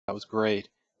That was great.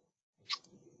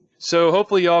 So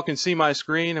hopefully y'all can see my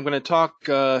screen. I'm going to talk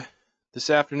this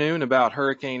afternoon about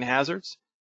hurricane hazards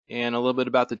and a little bit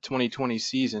about the 2020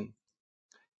 season.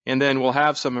 And then we'll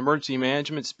have some emergency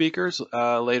management speakers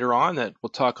later on that will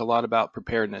talk a lot about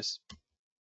preparedness.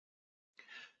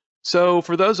 So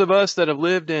for those of us that have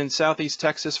lived in Southeast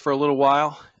Texas for a little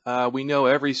while, we know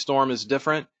every storm is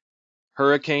different.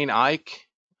 Hurricane Ike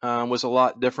was a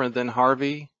lot different than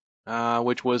Harvey,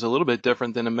 which was a little bit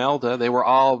different than Imelda. They were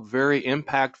all very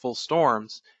impactful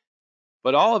storms.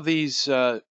 But all of these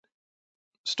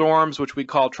storms, which we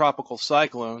call tropical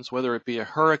cyclones, whether it be a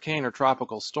hurricane or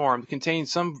tropical storm, contain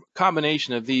some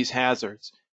combination of these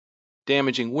hazards: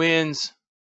 damaging winds,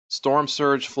 storm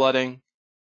surge flooding,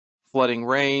 flooding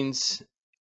rains,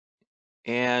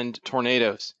 and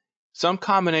tornadoes. Some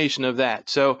combination of that.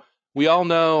 So we all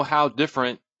know how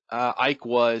different Ike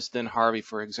was than Harvey,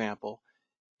 for example.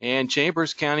 And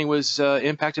Chambers County was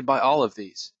impacted by all of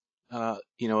these.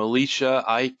 Alicia,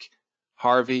 Ike,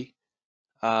 Harvey,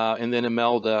 and then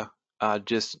Imelda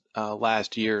just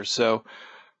last year. So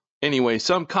anyway,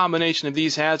 some combination of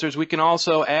these hazards. We can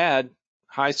also add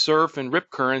high surf and rip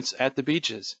currents at the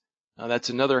beaches. That's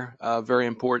another very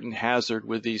important hazard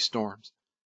with these storms.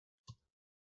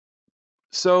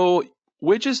 So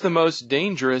which is the most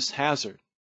dangerous hazard?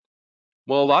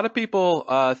 Well, a lot of people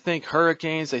think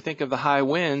hurricanes, they think of the high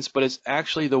winds, but it's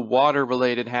actually the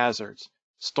water-related hazards.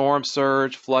 Storm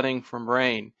surge, flooding from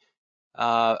rain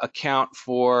account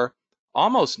for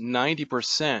almost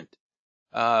 90%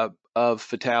 of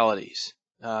fatalities,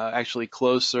 actually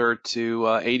closer to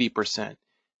 80%.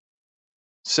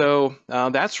 So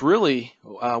that's really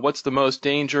what's the most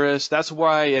dangerous. That's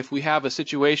why if we have a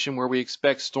situation where we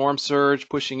expect storm surge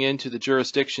pushing into the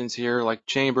jurisdictions here, like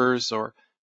Chambers or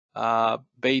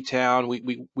Baytown,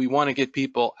 we want to get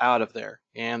people out of there,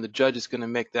 and the judge is going to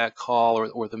make that call,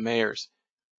 or the mayors.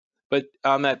 But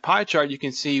on that pie chart, you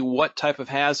can see what type of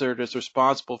hazard is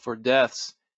responsible for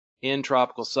deaths in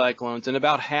tropical cyclones, and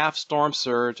about half storm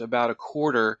surge, about a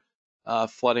quarter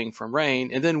flooding from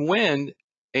rain, and then wind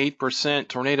 8%,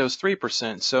 tornadoes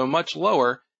 3%, so much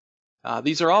lower.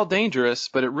 These are all dangerous,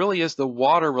 but it really is the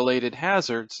water-related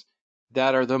hazards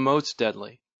that are the most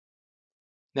deadly.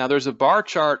 Now there's a bar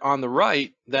chart on the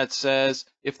right that says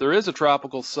if there is a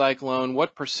tropical cyclone,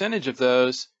 what percentage of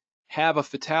those have a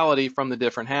fatality from the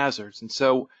different hazards. And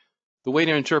so the way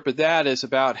to interpret that is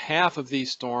about half of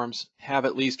these storms have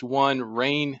at least one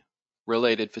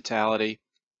rain-related fatality.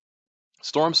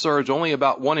 Storm surge, only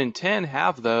about 1 in 10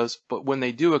 have those, but when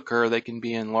they do occur, they can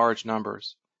be in large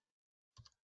numbers.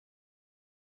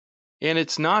 And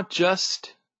it's not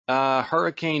just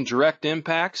hurricane direct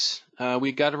impacts.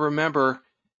 We got to remember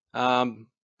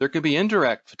there could be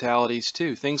indirect fatalities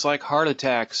too. Things like heart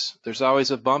attacks. There's always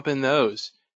a bump in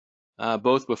those,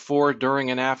 both before,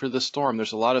 during, and after the storm.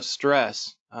 There's a lot of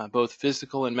stress, both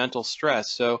physical and mental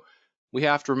stress. So we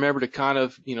have to remember to kind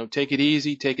of, take it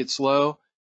easy, take it slow.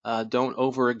 Don't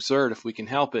overexert if we can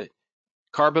help it.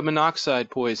 Carbon monoxide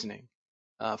poisoning,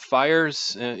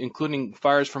 fires, including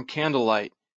fires from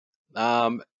candlelight,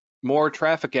 more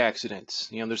traffic accidents.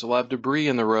 There's a lot of debris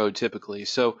in the road typically.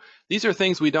 So these are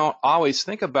things we don't always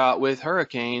think about with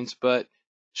hurricanes, but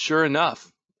sure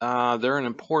enough, they're an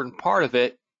important part of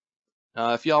it.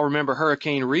 If y'all remember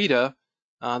Hurricane Rita,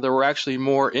 there were actually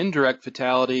more indirect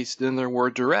fatalities than there were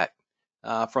direct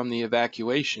from the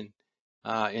evacuation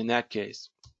in that case.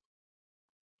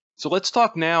 So let's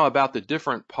talk now about the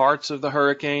different parts of the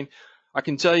hurricane. I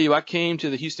can tell you I came to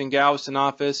the Houston Galveston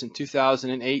office in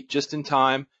 2008 just in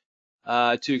time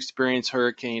to experience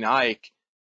Hurricane Ike.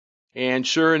 And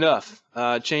sure enough,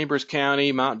 Chambers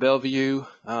County, Mont Belvieu,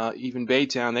 even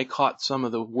Baytown, they caught some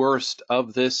of the worst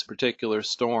of this particular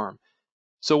storm.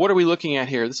 So what are we looking at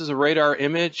here? This is a radar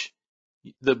image.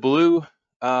 The blue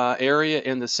area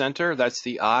in the center, that's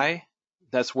the eye.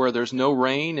 That's where there's no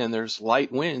rain and there's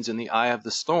light winds in the eye of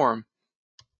the storm.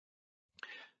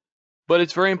 But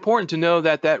it's very important to know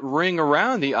that that ring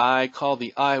around the eye, called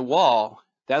the eye wall,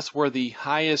 that's where the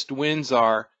highest winds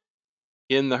are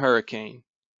in the hurricane.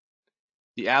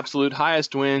 The absolute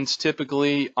highest winds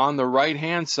typically on the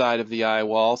right-hand side of the eye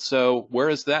wall. So where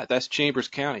is that? That's Chambers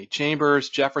County. Chambers,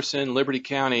 Jefferson, Liberty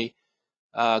County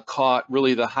caught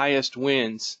really the highest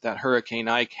winds that Hurricane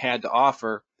Ike had to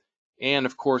offer, and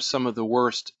of course some of the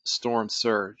worst storm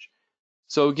surge.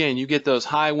 So again, you get those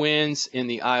high winds in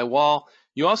the eye wall.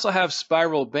 You also have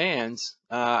spiral bands.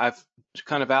 I've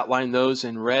kind of outlined those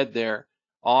in red there,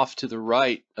 off to the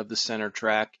right of the center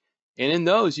track. And in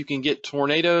those you can get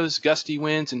tornadoes, gusty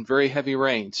winds, and very heavy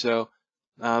rain. So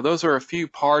those are a few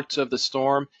parts of the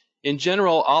storm. in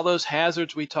general, all those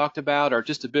hazards we talked about are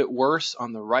just a bit worse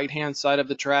on the right-hand side of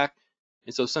the track.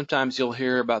 And so sometimes you'll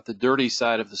hear about the dirty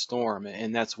side of the storm,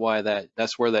 and that's where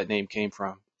that name came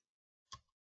from.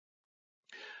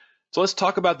 So let's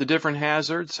talk about the different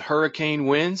hazards. Hurricane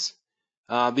winds.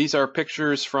 These are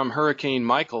pictures from Hurricane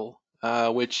Michael,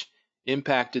 which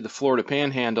impacted the Florida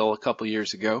Panhandle a couple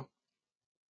years ago.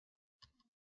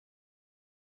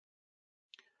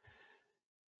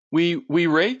 We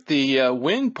rate the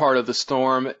wind part of the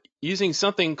storm using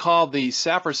something called the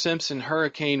Saffir-Simpson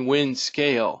Hurricane Wind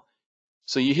Scale.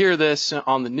 So you hear this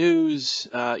on the news,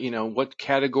 what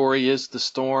category is the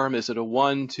storm? Is it a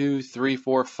 1, 2, 3,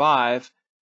 4, 5?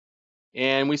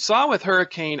 And we saw with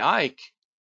Hurricane Ike,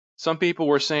 some people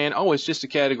were saying, oh, it's just a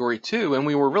category 2. And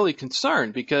we were really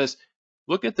concerned because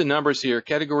look at the numbers here.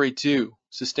 Category 2,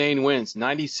 sustained winds,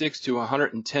 96 to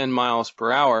 110 miles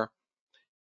per hour.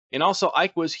 And also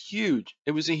Ike was huge.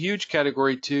 It was a huge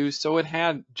category 2, so it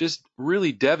had just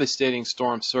really devastating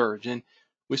storm surge. And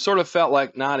we sort of felt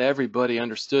like not everybody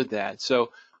understood that.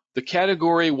 So the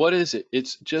category, what is it?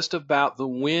 It's just about the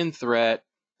wind threat.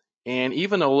 And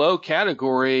even a low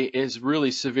category is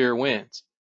really severe winds.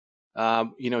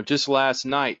 Just last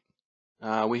night,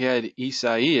 we had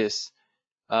Isaias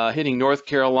hitting North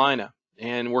Carolina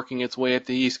and working its way up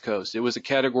the East Coast. It was a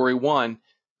category 1.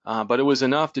 But it was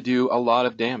enough to do a lot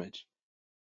of damage.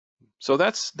 So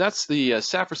that's the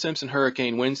Saffir-Simpson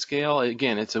Hurricane Wind Scale.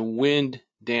 Again, it's a wind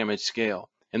damage scale.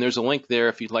 And there's a link there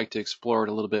if you'd like to explore it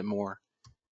a little bit more.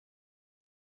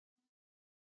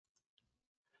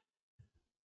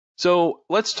 So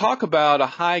let's talk about a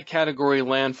high category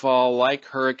landfall like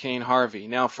Hurricane Harvey.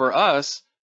 Now for us,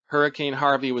 Hurricane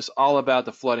Harvey was all about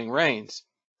the flooding rains.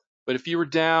 But if you were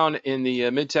down in the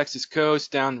mid-Texas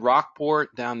coast, down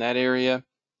Rockport, down that area,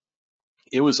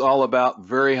 it was all about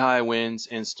very high winds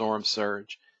and storm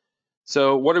surge.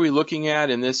 So what are we looking at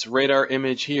in this radar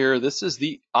image here? This is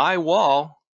the eye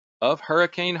wall of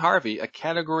Hurricane Harvey, a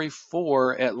category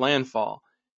 4 at landfall.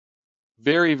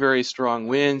 Very, very strong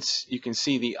winds. You can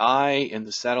see the eye in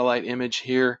the satellite image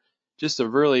here. Just a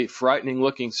really frightening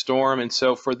looking storm. And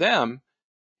so for them,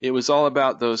 it was all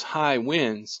about those high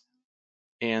winds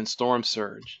and storm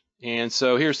surge. And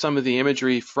so here's some of the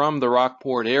imagery from the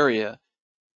Rockport area.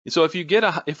 So if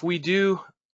we do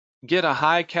get a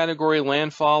high category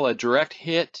landfall, a direct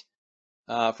hit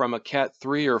from a Cat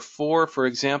 3 or 4, for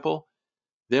example,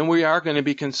 then we are going to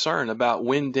be concerned about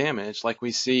wind damage like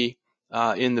we see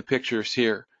in the pictures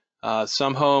here.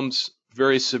 Some homes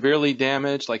very severely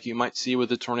damaged like you might see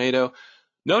with a tornado.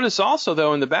 Notice also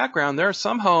though in the background there are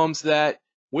some homes that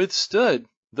withstood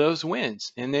those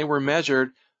winds and they were measured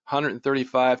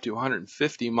 135 to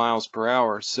 150 miles per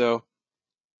hour. So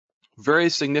very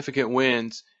significant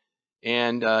winds,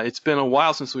 and it's been a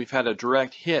while since we've had a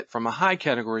direct hit from a high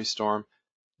category storm.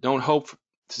 Don't hope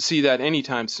to see that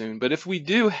anytime soon, but if we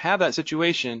do have that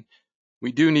situation,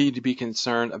 we do need to be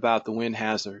concerned about the wind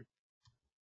hazard.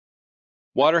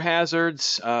 Water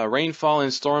hazards, rainfall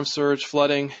and storm surge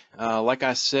flooding. Like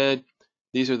I said,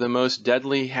 these are the most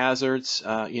deadly hazards.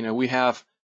 We have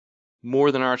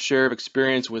more than our share of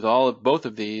experience with both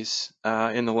of these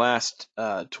in the last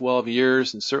 12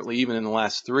 years and certainly even in the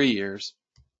last 3 years.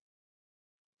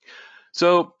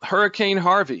 So Hurricane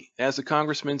Harvey, as the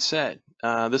congressman said,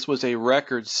 this was a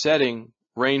record-setting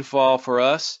rainfall for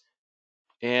us.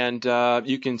 And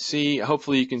you can see,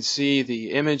 hopefully you can see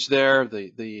the image there,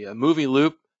 the movie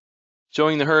loop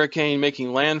showing the hurricane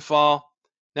making landfall.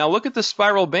 Now look at the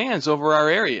spiral bands over our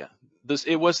area.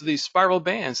 It was the spiral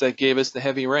bands that gave us the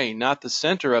heavy rain, not the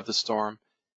center of the storm.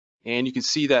 And you can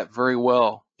see that very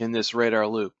well in this radar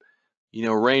loop.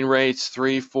 Rain rates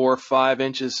 3, 4, 5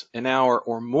 inches an hour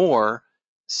or more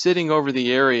sitting over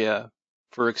the area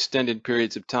for extended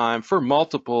periods of time for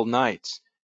multiple nights.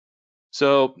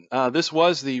 So this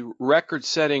was the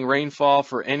record-setting rainfall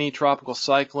for any tropical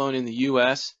cyclone in the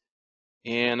U.S.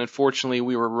 And unfortunately,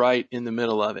 we were right in the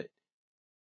middle of it.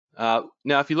 Now,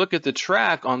 if you look at the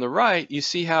track on the right, you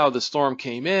see how the storm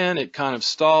came in, it kind of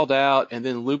stalled out and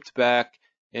then looped back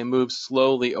and moved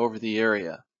slowly over the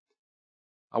area.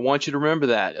 I want you to remember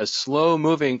that. A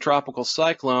slow-moving tropical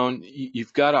cyclone,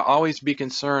 you've got to always be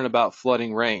concerned about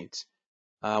flooding rains.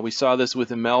 We saw this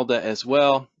with Imelda as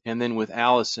well, and then with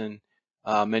Allison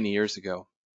many years ago.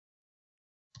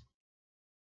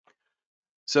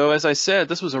 So as I said,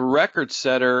 this was a record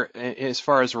setter as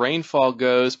far as rainfall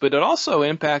goes, but it also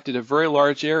impacted a very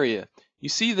large area. You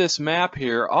see this map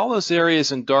here, all those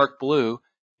areas in dark blue,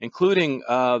 including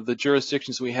the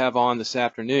jurisdictions we have on this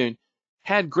afternoon,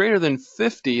 had greater than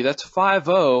 50, that's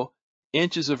 50,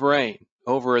 inches of rain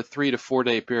over a 3 to 4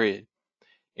 day period.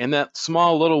 And that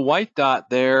small little white dot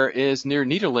there is near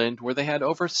Nederland, where they had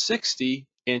over 60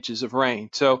 inches of rain.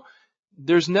 So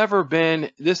there's never been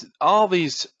this. All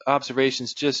these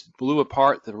observations just blew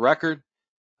apart the record.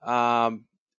 And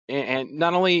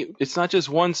not only, it's not just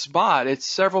one spot, it's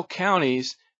several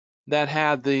counties that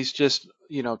had these just,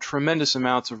 tremendous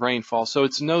amounts of rainfall. So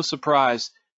it's no surprise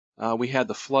we had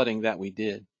the flooding that we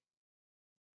did.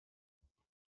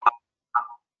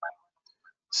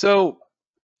 So,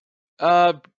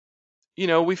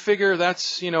 we figure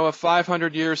that's, a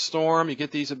 500-year storm. You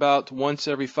get these about once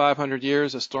every 500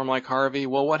 years, a storm like Harvey.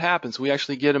 Well, what happens? We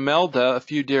actually get Imelda a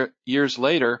few years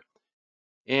later,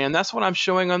 and that's what I'm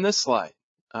showing on this slide.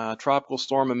 Tropical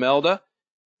storm Imelda.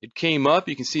 It came up.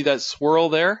 You can see that swirl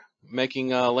there, making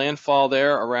landfall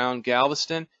there around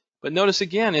Galveston. But notice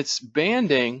again, it's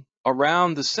banding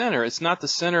around the center. It's not the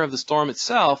center of the storm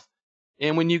itself.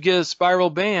 And when you get a spiral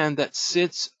band that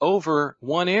sits over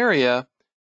one area,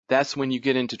 that's when you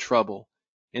get into trouble.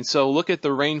 And so look at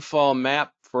the rainfall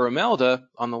map for Imelda.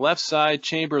 On the left side,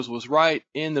 Chambers was right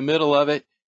in the middle of it.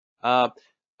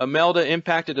 Imelda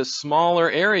impacted a smaller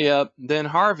area than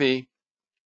Harvey,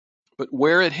 but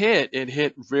where it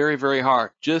hit very, very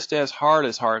hard, just as hard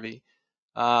as Harvey,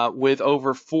 with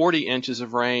over 40 inches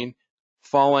of rain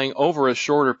falling over a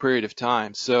shorter period of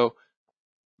time. So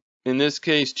in this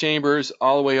case, Chambers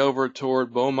all the way over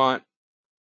toward Beaumont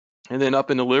and then up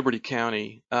into Liberty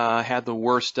County had the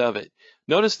worst of it.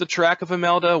 Notice the track of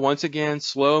Imelda, once again,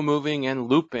 slow moving and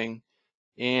looping,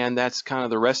 and that's kind of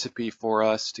the recipe for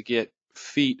us to get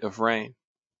feet of rain.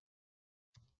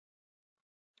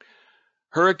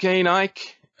 Hurricane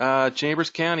Ike, Chambers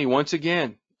County, once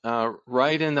again,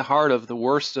 right in the heart of the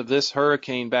worst of this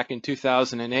hurricane back in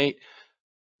 2008.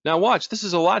 Now watch, this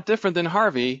is a lot different than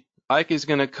Harvey. Ike is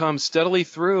going to come steadily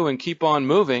through and keep on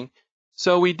moving.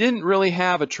 So we didn't really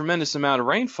have a tremendous amount of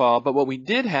rainfall, but what we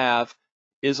did have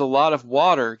is a lot of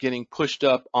water getting pushed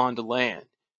up onto land.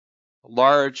 A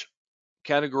large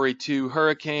Category 2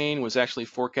 hurricane was actually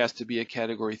forecast to be a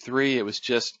Category 3. It was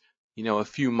just a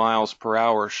few miles per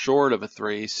hour short of a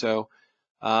 3. So,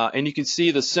 and you can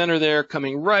see the center there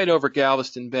coming right over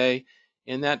Galveston Bay,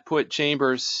 and that put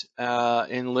Chambers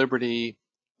and Liberty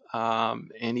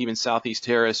and even Southeast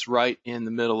Terrace right in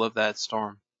the middle of that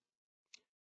storm.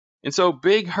 And so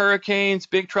big hurricanes,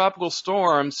 big tropical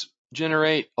storms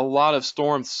generate a lot of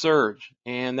storm surge,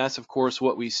 and that's of course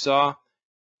what we saw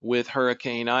with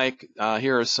Hurricane Ike.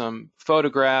 Here are some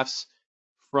photographs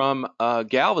from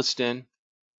Galveston.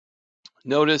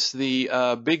 Notice the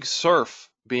big surf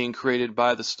being created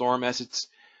by the storm as it's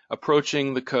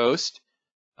approaching the coast,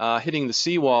 hitting the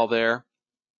seawall there.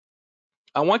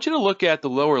 I want you to look at the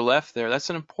lower left there.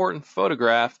 That's an important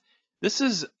photograph. This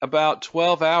is about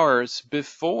 12 hours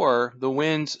before the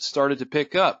winds started to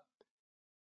pick up.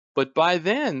 But by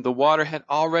then, the water had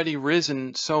already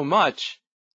risen so much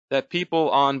that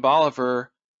people on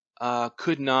Bolivar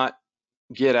could not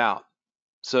get out.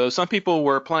 So some people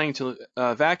were planning to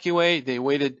evacuate. They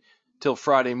waited till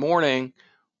Friday morning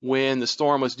when the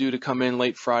storm was due to come in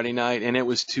late Friday night, and it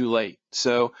was too late.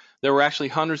 So there were actually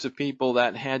hundreds of people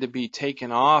that had to be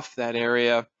taken off that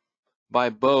area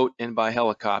by boat and by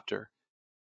helicopter.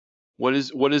 What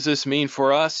does this mean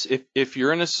for us? If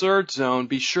you're in a surge zone,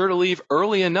 be sure to leave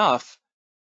early enough,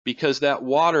 because that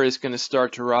water is going to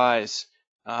start to rise,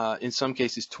 in some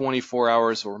cases 24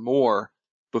 hours or more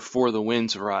before the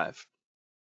winds arrive.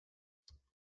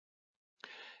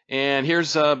 And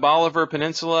here's Bolivar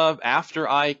Peninsula after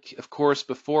Ike, of course,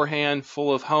 beforehand,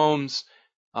 full of homes,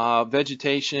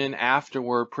 vegetation after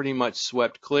we're pretty much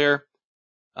swept clear.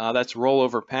 That's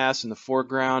Rollover Pass in the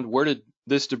foreground. Where did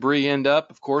this debris end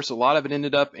up? Of course, a lot of it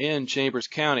ended up in Chambers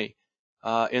County,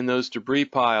 in those debris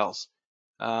piles.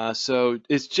 So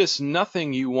it's just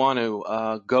nothing you want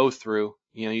to go through.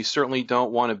 You certainly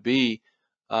don't want to be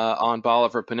on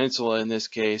Bolivar Peninsula in this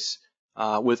case,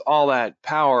 with all that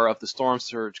power of the storm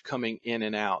surge coming in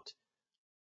and out.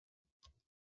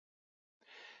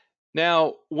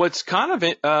 Now, what's kind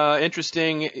of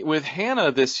interesting with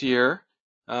Hanna this year,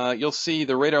 you'll see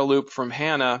the radar loop from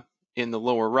Hanna in the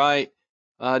lower right.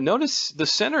 Notice the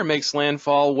center makes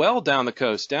landfall well down the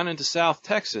coast, down into South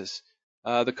Texas.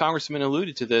 The congressman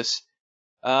alluded to this.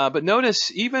 But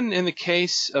notice, even in the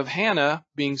case of Hanna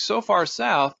being so far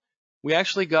south, we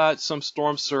actually got some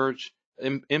storm surge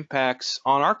impacts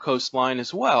on our coastline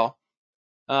as well.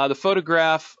 The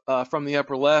photograph from the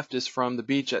upper left is from the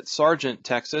beach at Sargent,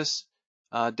 Texas,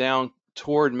 down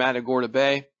toward Matagorda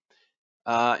Bay.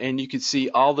 And you can see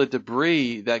all the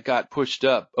debris that got pushed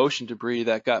up, ocean debris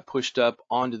that got pushed up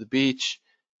onto the beach.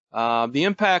 The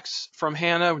impacts from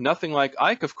Hanna, nothing like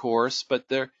Ike, of course, but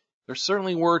they're there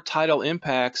certainly were tidal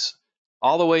impacts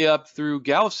all the way up through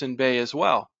Galveston Bay as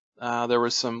well. There were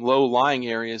some low-lying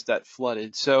areas that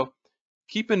flooded. So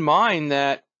keep in mind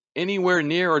that anywhere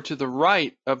near or to the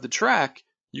right of the track,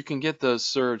 you can get those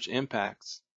surge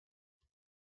impacts.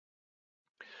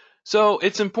 So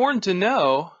it's important to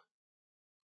know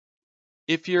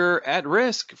if you're at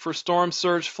risk for storm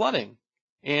surge flooding.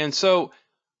 And so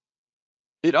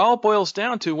it all boils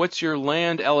down to what's your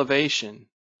land elevation.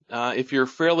 If you're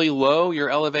fairly low, your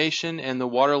elevation, and the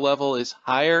water level is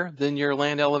higher than your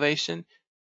land elevation,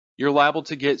 you're liable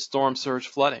to get storm surge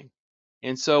flooding.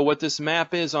 And so what this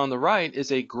map is on the right is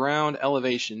a ground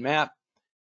elevation map,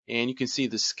 and you can see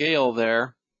the scale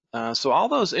there. So all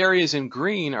those areas in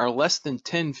green are less than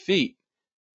 10 feet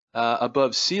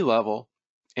above sea level.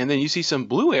 And then you see some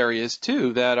blue areas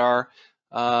too that are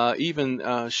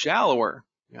even shallower,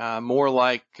 more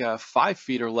like 5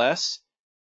 feet or less.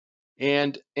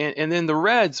 And then the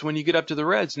reds, when you get up to the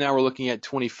reds, now we're looking at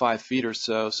 25 feet or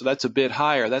so. So that's a bit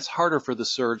higher. That's harder for the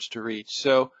surge to reach.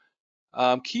 So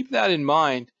keep that in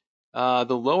mind.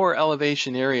 The lower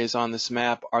elevation areas on this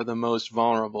map are the most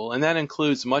vulnerable, and that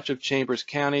includes much of Chambers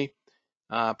County,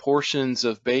 portions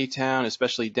of Baytown,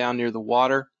 especially down near the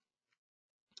water.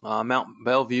 Mount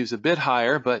Belvieu is a bit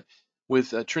higher, but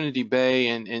with Trinity Bay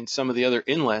and some of the other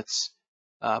inlets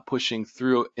pushing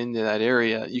through into that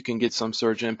area, you can get some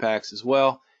surge impacts as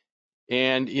well.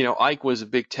 And, Ike was a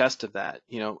big test of that.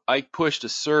 Ike pushed a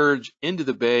surge into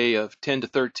the bay of 10 to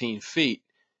 13 feet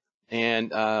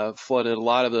and flooded a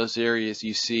lot of those areas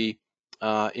you see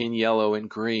in yellow and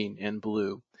green and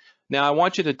blue. Now, I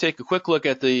want you to take a quick look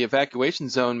at the evacuation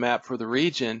zone map for the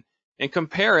region and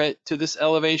compare it to this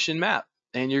elevation map.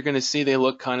 And you're going to see they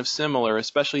look kind of similar,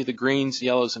 especially the greens,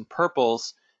 yellows, and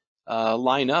purples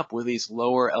line up with these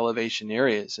lower elevation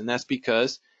areas. And that's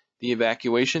because the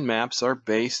evacuation maps are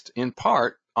based in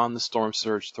part on the storm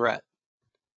surge threat.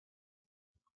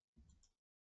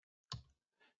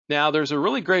 Now, there's a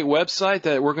really great website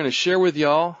that we're going to share with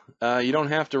y'all. You don't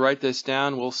have to write this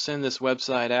down. We'll send this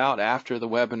website out after the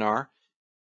webinar.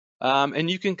 And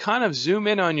you can kind of zoom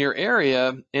in on your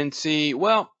area and see,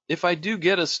 well, if I do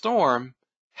get a storm,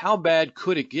 how bad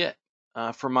could it get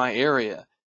for my area?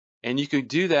 And you could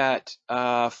do that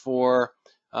for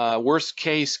worst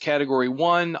case category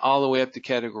 1 all the way up to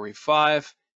category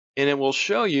 5. And it will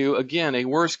show you, again, a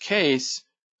worst case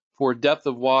for depth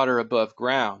of water above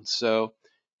ground. So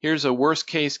here's a worst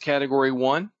case category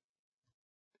 1.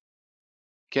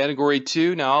 Category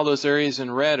 2, now all those areas in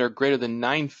red are greater than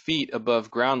 9 feet above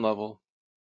ground level.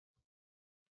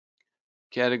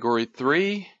 Category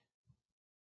 3,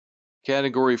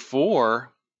 Category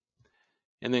 4,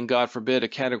 and then, God forbid, a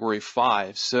Category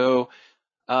 5. So,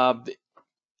 again,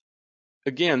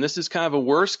 this is kind of a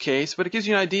worst case, but it gives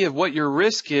you an idea of what your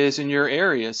risk is in your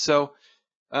area. So,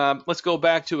 let's go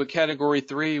back to a Category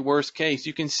 3 worst case.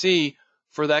 You can see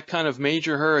for that kind of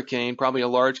major hurricane, probably a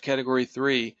large Category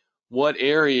 3, what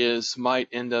areas might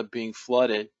end up being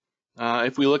flooded.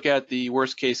 If we look at the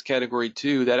worst case Category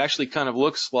 2, that actually kind of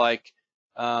looks like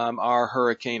our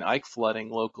Hurricane Ike flooding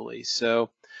locally. So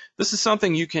this is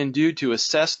something you can do to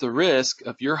assess the risk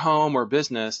of your home or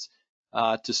business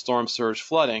to storm surge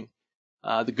flooding.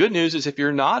 The good news is if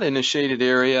you're not in a shaded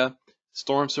area,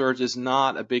 storm surge is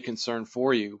not a big concern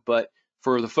for you. But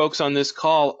for the folks on this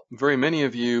call, very many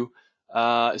of you,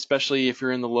 especially if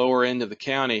you're in the lower end of the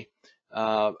county,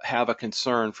 have a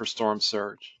concern for storm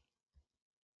surge.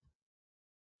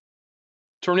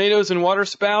 Tornadoes and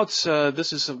waterspouts,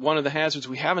 this is one of the hazards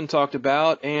we haven't talked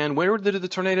about. And where do the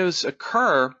tornadoes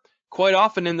occur? Quite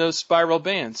often in those spiral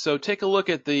bands. So take a look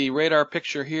at the radar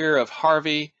picture here of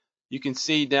Harvey. You can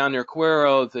see down near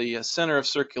Cuero, the center of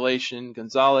circulation,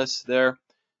 Gonzales there,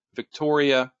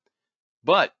 Victoria.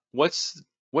 But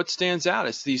what stands out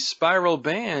is these spiral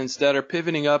bands that are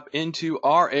pivoting up into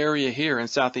our area here in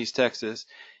Southeast Texas.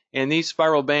 And these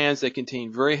spiral bands, they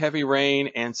contain very heavy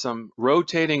rain and some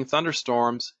rotating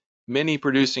thunderstorms, many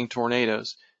producing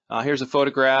tornadoes. Here's a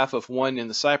photograph of one in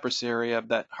the Cypress area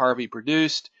that Harvey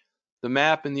produced. The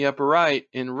map in the upper right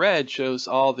in red shows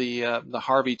all the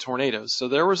Harvey tornadoes. So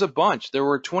there was a bunch. There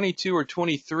were 22 or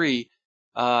 23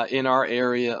 in our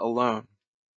area alone.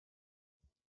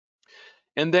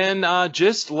 And then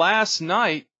just last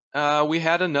night, we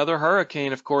had another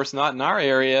hurricane, of course, not in our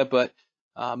area, but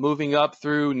moving up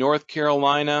through North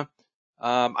Carolina.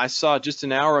 I saw just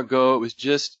an hour ago, it was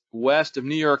just west of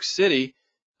New York City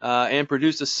and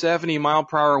produced a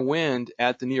 70-mile-per-hour wind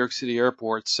at the New York City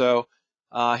airport. So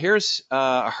here's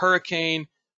a hurricane,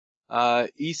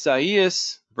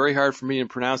 Isaias, very hard for me to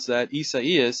pronounce that,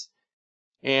 Isaias.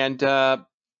 And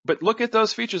But look at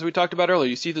those features we talked about earlier.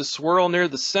 You see the swirl near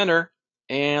the center,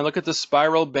 and look at the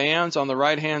spiral bands on the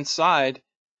right-hand side.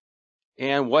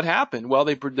 And what happened? Well,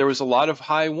 there was a lot of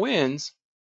high winds,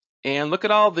 and look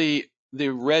at all the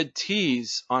red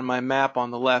T's on my map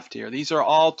on the left here. These are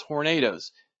all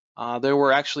tornadoes. There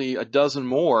were actually a dozen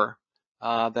more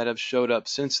that have showed up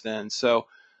since then. So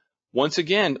once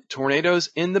again, tornadoes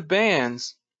in the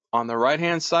bands on the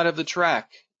right-hand side of the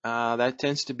track. That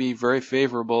tends to be very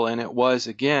favorable, and it was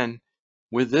again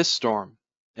with this storm,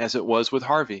 as it was with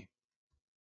Harvey.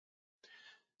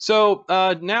 So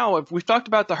now, if we've talked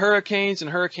about the hurricanes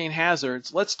and hurricane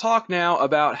hazards, let's talk now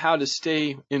about how to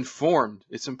stay informed.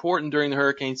 It's important during the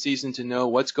hurricane season to know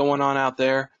what's going on out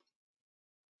there.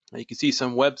 You can see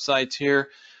some websites here.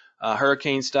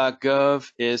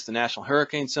 Hurricanes.gov is the National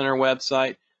Hurricane Center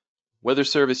website. Weather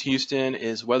Service Houston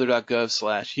is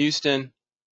weather.gov/Houston.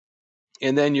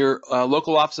 And then your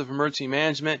local Office of Emergency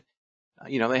Management,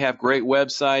 they have great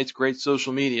websites, great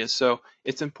social media. So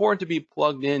it's important to be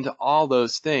plugged into all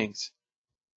those things.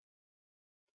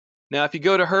 Now, if you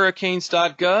go to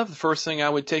hurricanes.gov, the first thing I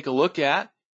would take a look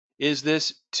at is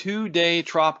this 2-day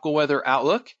tropical weather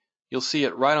outlook. You'll see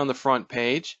it right on the front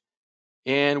page.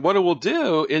 And what it will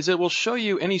do is it will show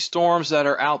you any storms that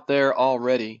are out there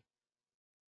already.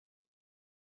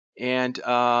 And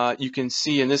you can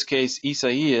see, in this case,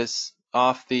 Isaias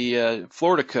off the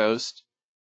Florida coast.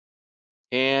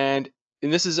 And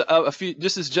this is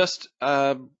this is just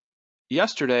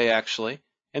yesterday, actually.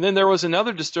 And then there was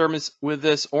another disturbance with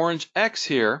this orange X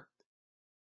here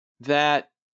that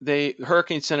the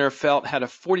Hurricane Center felt had a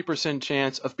 40%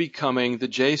 chance of becoming the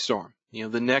J storm,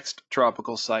 the next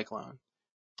tropical cyclone.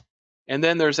 And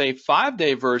then there's a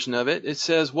 5-day version of it. It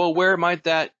says, well, where might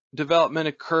that development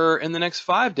occur in the next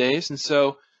 5 days? And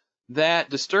so that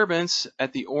disturbance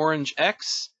at the orange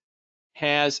X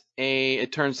has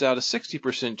it turns out, a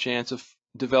 60% chance of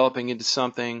developing into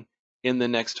something in the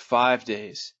next 5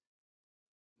 days.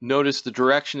 Notice the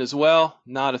direction as well,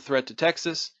 not a threat to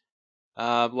Texas.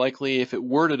 Likely, if it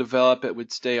were to develop, it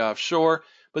would stay offshore.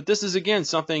 But this is, again,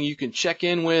 something you can check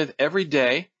in with every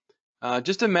day.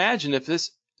 Just imagine if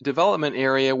this development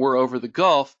area were over the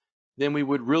Gulf, then we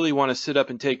would really want to sit up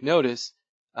and take notice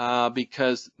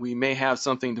because we may have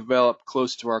something develop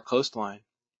close to our coastline.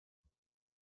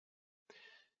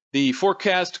 The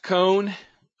forecast cone,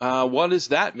 what does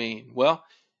that mean? Well,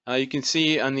 you can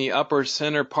see on the upper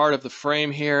center part of the frame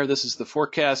here, this is the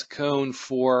forecast cone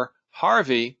for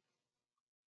Harvey.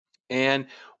 And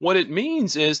what it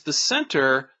means is the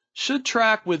center should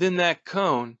track within that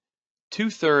cone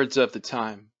 2/3 of the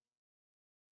time.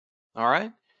 All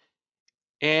right?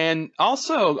 And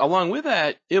also, along with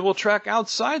that, it will track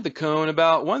outside the cone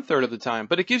about 1/3 of the time.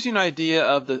 But it gives you an idea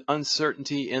of the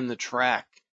uncertainty in the track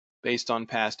based on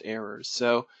past errors.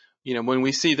 So, when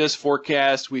we see this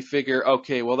forecast, we figure,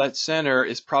 okay, well, that center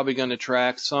is probably going to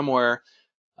track somewhere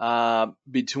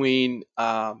between,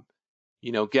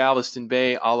 Galveston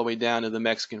Bay all the way down to the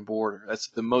Mexican border. That's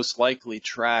the most likely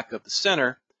track of the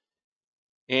center.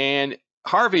 And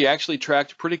Harvey actually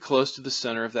tracked pretty close to the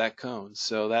center of that cone.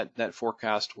 So that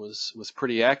forecast was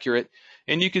pretty accurate.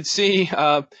 And you could see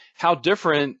how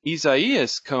different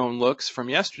Isaias cone looks from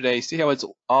yesterday. See how it's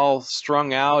all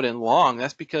strung out and long?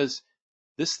 That's because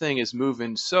this thing is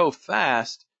moving so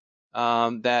fast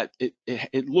that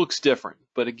it looks different.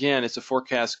 But again, it's a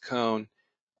forecast cone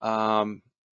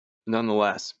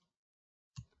nonetheless.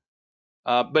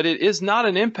 But it is not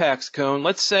an impacts cone.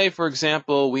 Let's say, for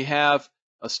example, we have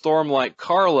a storm like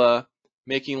Carla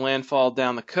making landfall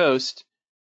down the coast.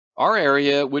 Our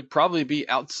area would probably be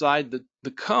outside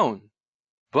the cone,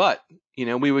 but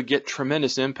we would get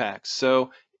tremendous impacts.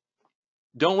 So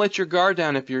don't let your guard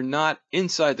down if you're not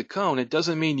inside the cone. It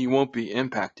doesn't mean you won't be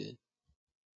impacted.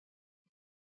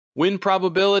 Wind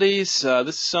probabilities,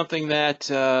 this is something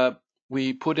that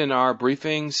we put in our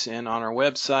briefings and on our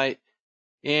website.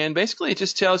 And basically it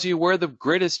just tells you where the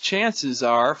greatest chances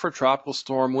are for tropical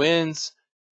storm winds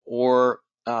or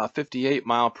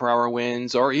 58-mile-per-hour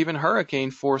winds or even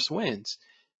hurricane force winds.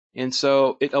 And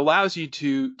so it allows you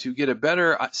to get a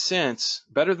better sense,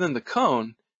 better than the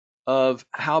cone, of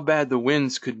how bad the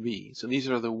winds could be. So these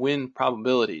are the wind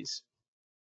probabilities.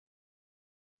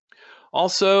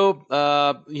 Also,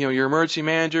 your emergency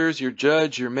managers, your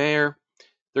judge, your mayor,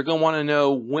 they're going to want to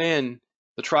know when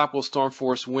the tropical storm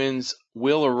force winds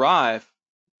will arrive.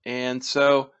 And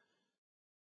so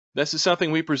this is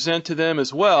something we present to them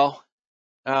as well.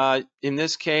 In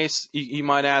this case, you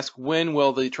might ask, when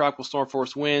will the tropical storm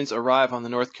force winds arrive on the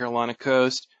North Carolina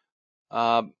coast?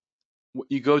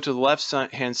 You go to the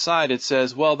left-hand side, it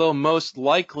says, well, they'll most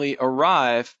likely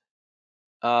arrive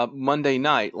Monday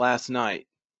night, last night.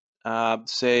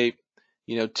 say,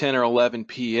 10 or 11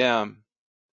 p.m.,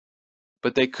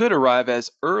 but they could arrive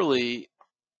as early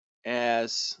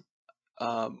as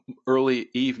early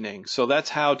evening. So that's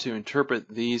how to interpret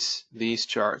these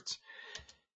charts.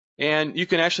 And you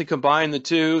can actually combine the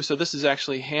two. So this is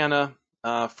actually Hannah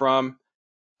from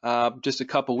just a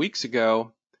couple weeks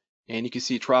ago, and you can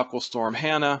see Tropical Storm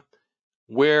Hannah.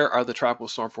 Where are the tropical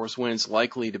storm force winds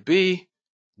likely to be?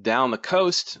 Down the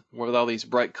coast with all these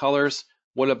bright colors.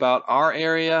 What about our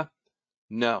area?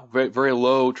 No, very, very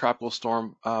low tropical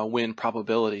storm wind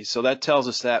probability. So that tells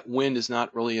us that wind is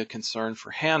not really a concern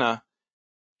for Hannah.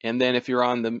 And then if you're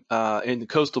on in the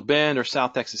coastal bend or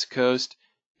South Texas coast,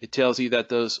 it tells you that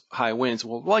those high winds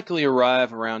will likely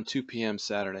arrive around 2 p.m.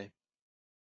 Saturday.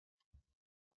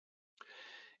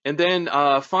 And then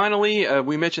finally,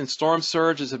 we mentioned storm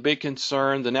surge is a big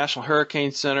concern. The National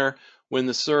Hurricane Center, when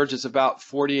the surge is about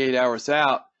 48 hours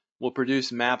out, will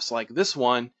produce maps like this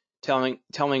one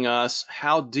telling us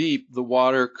how deep the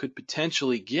water could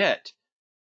potentially get.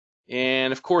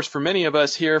 And of course, for many of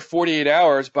us here, 48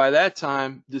 hours, by that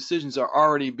time, decisions are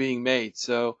already being made.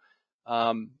 So,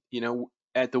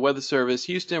 at the Weather Service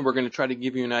Houston, we're going to try to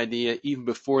give you an idea, even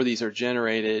before these are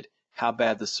generated, how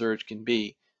bad the surge can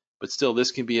be. But still,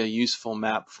 this can be a useful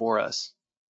map for us.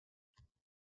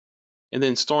 And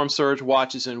then storm surge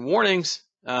watches and warnings.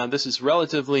 This is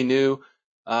relatively new.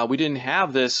 We didn't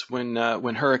have this when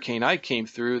Hurricane Ike came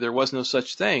through. There was no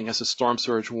such thing as a storm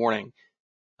surge warning.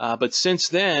 But since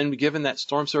then, given that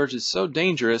storm surge is so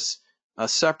dangerous, a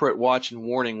separate watch and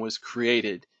warning was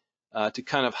created to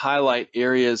kind of highlight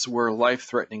areas where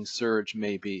life-threatening surge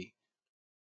may be.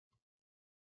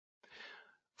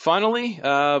 Finally,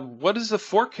 what is the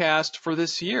forecast for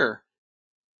this year?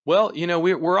 Well,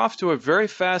 we're off to a very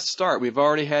fast start. We've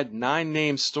already had 9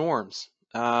 named storms.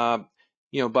 By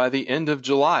the end of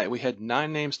July, we had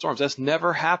 9 named storms. That's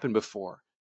never happened before.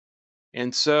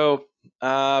 And so,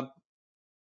 the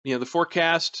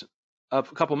forecast a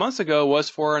couple months ago was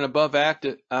for an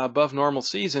above normal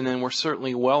season, and we're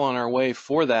certainly well on our way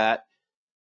for that.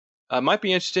 Might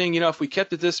be interesting, if we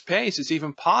kept at this pace, it's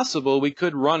even possible we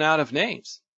could run out of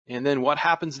names. And then what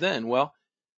happens then? Well,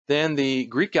 then the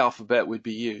Greek alphabet would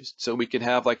be used. So we could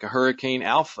have like a hurricane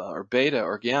alpha or beta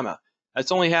or gamma.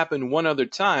 That's only happened one other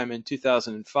time in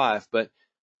 2005, but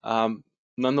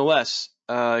nonetheless,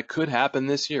 it could happen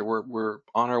this year. We're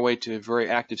on our way to a very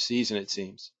active season, it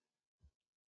seems.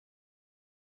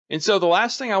 And so the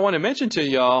last thing I want to mention to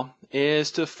y'all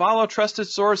is to follow trusted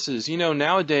sources.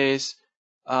 Nowadays,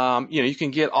 you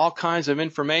can get all kinds of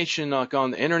information like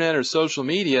on the internet or social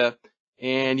media,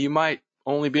 and you might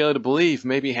only be able to believe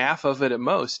maybe half of it at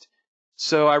most.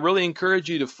 So I really encourage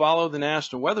you to follow the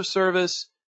National Weather Service.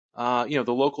 The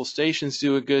local stations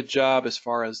do a good job as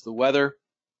far as the weather,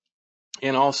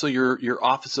 and also your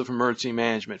Office of Emergency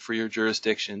Management for your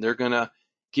jurisdiction. They're going to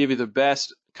give you the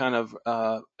best kind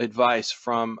of advice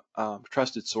from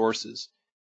trusted sources.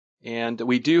 And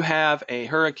we do have a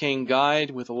hurricane guide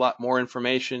with a lot more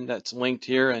information that's linked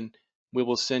here, and we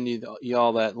will send you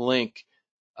all that link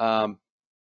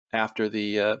after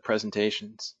the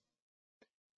presentations.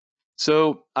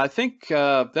 So I think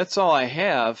that's all I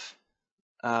have.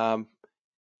 I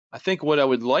think what I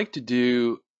would like to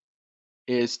do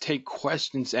is take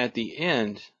questions at the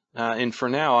end. And for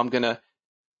now, I'm going to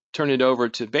turn it over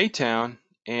to Baytown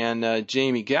and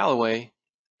Jamie Galloway,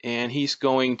 and he's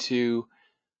going to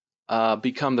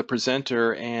become the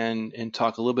presenter and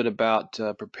talk a little bit about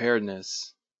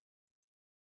preparedness.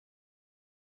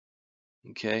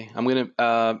 Okay, I'm going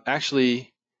to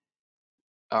actually,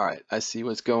 all right, I see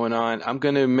what's going on. I'm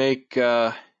going to make,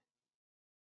 I'll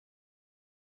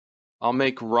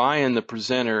make Ryan the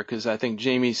presenter because I think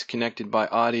Jamie's connected by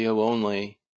audio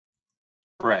only.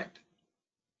 Correct.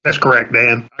 That's correct,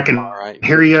 Dan. I can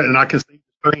hear you and I can see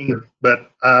the screen,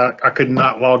 but I could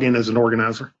not log in as an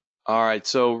organizer. All right,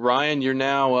 so Ryan, you're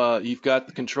now you've got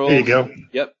the controls. There you go.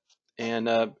 Yep,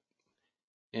 and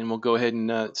we'll go ahead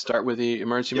and start with the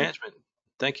emergency management.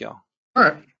 Thank y'all. All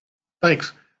right,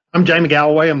 thanks. I'm Jamie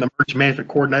Galloway. I'm the emergency management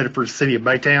coordinator for the city of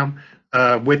Baytown.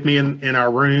 With me in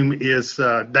our room is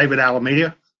David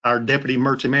Alameda, our deputy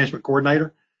emergency management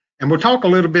coordinator, and we'll talk a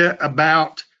little bit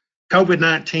about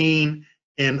COVID-19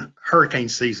 and hurricane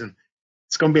season.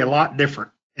 It's going to be a lot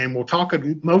different, and we'll talk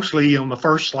mostly on the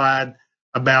first slide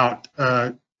about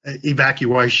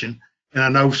evacuation. And I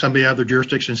know some of the other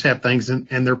jurisdictions have things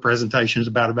in their presentations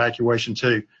about evacuation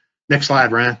too. Next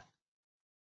slide, Ryan.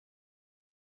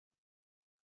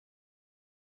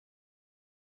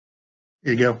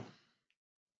 Here you go.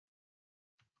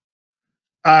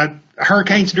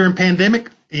 Hurricanes during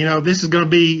pandemic, this is going to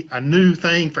be a new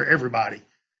thing for everybody.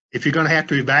 If you're going to have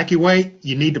to evacuate,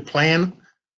 you need to plan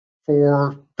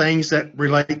for things that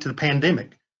relate to the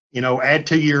pandemic. Add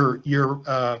to your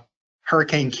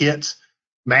hurricane kits,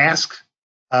 masks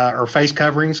or face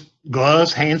coverings,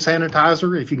 gloves, hand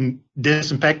sanitizer, if you can,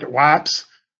 disinfectant wipes,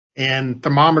 and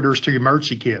thermometers to your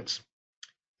emergency kits.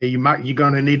 You're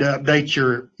going to need to update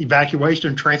your evacuation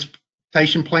and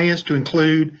transportation plans to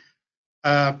include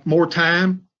more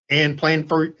time, and plan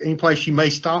for any place you may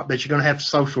stop that you're going to have to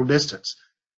social distance.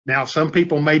 Now, some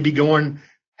people may be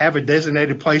have a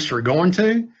designated place they're going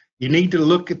to. You need to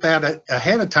look at that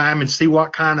ahead of time and see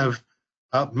what kind of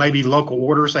maybe local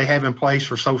orders they have in place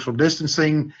for social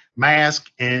distancing,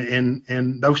 mask,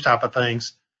 and those type of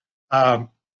things. And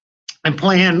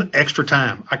plan extra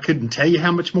time. I couldn't tell you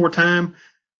how much more time.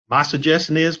 My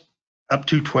suggestion is up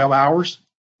to 12 hours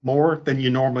more than you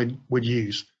normally would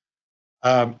use.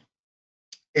 Elderly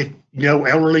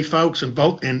folks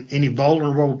and any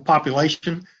vulnerable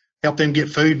population, help them get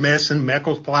food, medicine,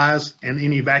 medical supplies, and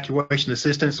any evacuation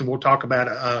assistance. And we'll talk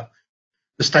about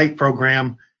the state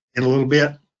program in a little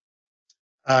bit.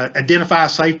 Identify a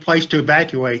safe place to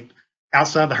evacuate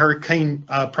outside the hurricane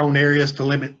prone areas to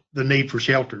limit the need for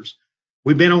shelters.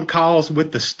 We've been on calls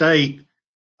with the state,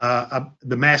 the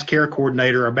mass care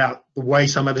coordinator, about the way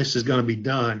some of this is going to be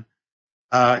done.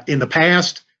 In the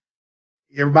past,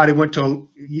 everybody went to,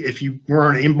 if you were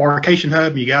on an embarkation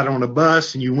hub, you got on a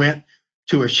bus and you went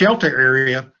to a shelter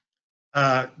area,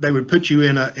 they would put you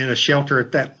in a shelter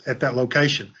at that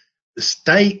location. The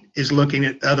state is looking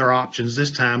at other options this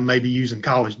time, maybe using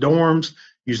college dorms,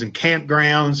 using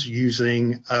campgrounds,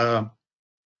 using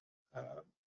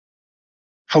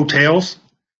hotels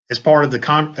as part of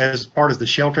the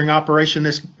sheltering operation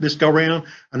this go round.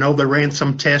 I know they ran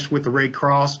some tests with the Red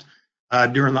Cross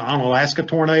during the Onalaska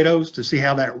tornadoes to see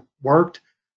how that worked.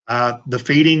 The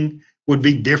feeding would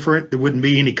be different. There wouldn't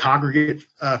be any congregate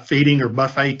feeding or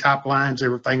buffet type lines.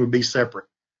 Everything would be separate.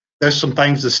 There's some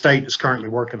things the state is currently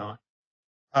working on.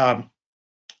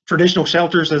 Traditional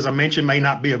shelters, as I mentioned, may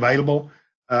not be available.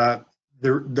 The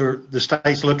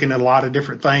state's looking at a lot of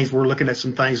different things. We're looking at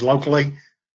some things locally,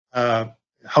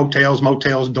 hotels,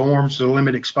 motels, dorms to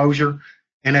limit exposure.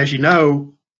 And as you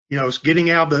know, it's getting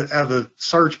out of the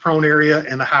surge-prone area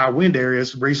and the high wind area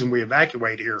is the reason we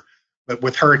evacuate here. But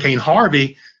with Hurricane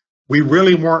Harvey, we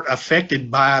really weren't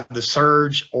affected by the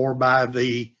surge or by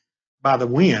the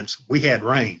winds. We had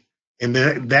rain, and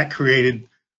that created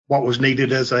what was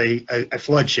needed as a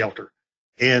flood shelter.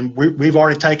 And we've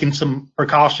already taken some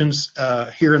precautions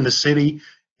here in the city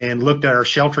and looked at our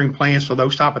sheltering plans for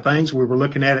those type of things. We were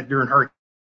looking at it during Hurricane.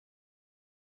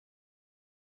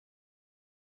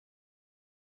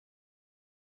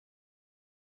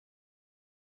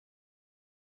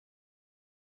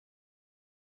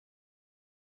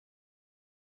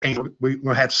 We're going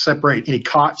to have to separate any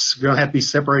cots. We're going to have to be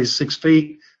separated 6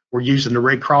 feet. We're using the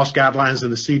Red Cross guidelines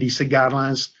and the CDC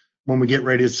guidelines when we get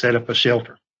ready to set up a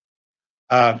shelter.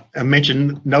 I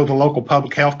mentioned the local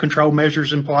public health control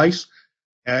measures in place.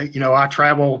 I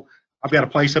travel. I've got a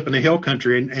place up in the hill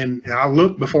country, and I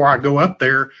look before I go up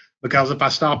there, because if I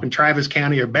stop in Travis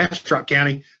County or Bastrop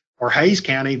County or Hayes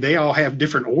County, they all have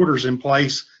different orders in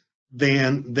place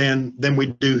than we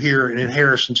do here in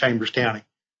Harris and Chambers County.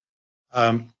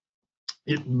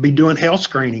 Be doing health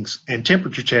screenings and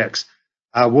temperature checks.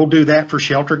 We'll do that for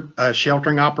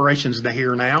sheltering operations in the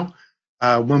here and now.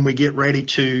 When we get ready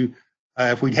to,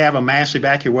 if we have a mass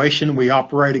evacuation, we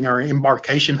operating our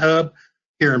embarkation hub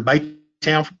here in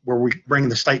Baytown, where we bring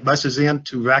the state buses in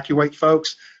to evacuate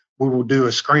folks. We will do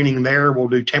a screening there. We'll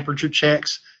do temperature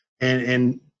checks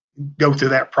and go through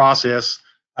that process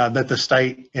that the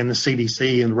state and the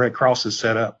CDC and the Red Cross has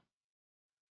set up.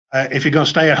 If you're going to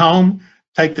stay at home,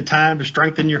 take the time to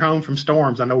strengthen your home from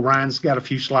storms. I know Ryan's got a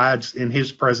few slides in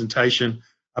his presentation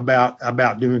about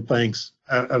doing things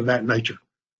of that nature.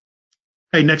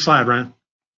 Hey, next slide, Ryan.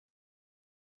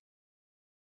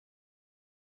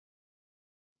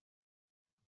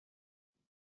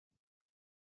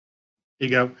 Here you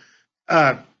go.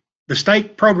 The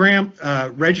state program,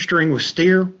 registering with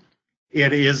STEER,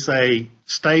 it is a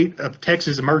state of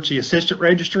Texas Emergency Assistant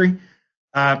Registry.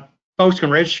 Folks can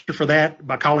register for that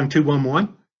by calling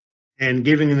 211 and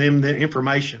giving them the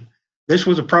information. This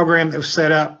was a program that was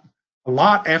set up a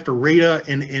lot after Rita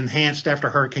and enhanced after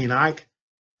Hurricane Ike.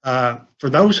 For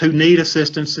those who need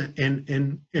assistance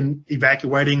in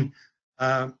evacuating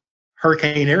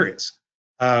hurricane areas.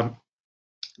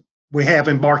 We have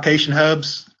embarkation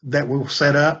hubs that we'll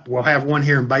set up. We'll have one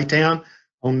here in Baytown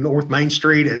on North Main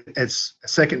Street at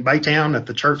 2nd Baytown at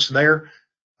the church there.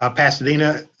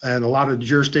 Pasadena and a lot of the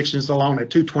jurisdictions along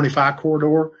that 225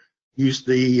 corridor use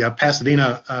the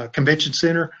Pasadena Convention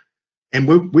Center.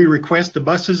 And we request the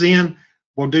buses in.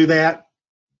 We'll do that.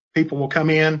 People will come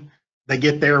in. They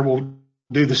get there. We'll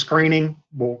do the screening.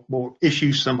 We'll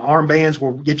issue some armbands.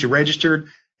 We'll get you registered,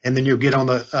 and then you'll get on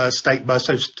the state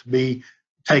buses to be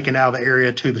taken out of the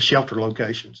area to the shelter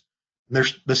locations.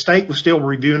 The state was still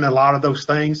reviewing a lot of those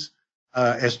things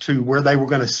as to where they were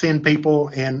going to send people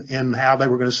and how they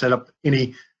were going to set up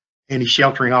any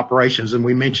sheltering operations. And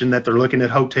we mentioned that they're looking at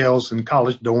hotels and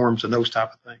college dorms and those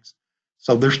type of things.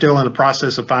 So they're still in the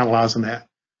process of finalizing that.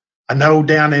 I know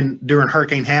during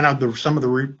Hurricane Hannah, some of the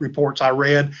reports I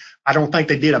read, I don't think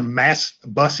they did a mass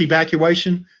bus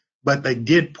evacuation, but they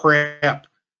did prep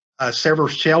several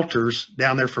shelters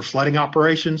down there for flooding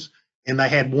operations. And they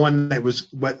had one that was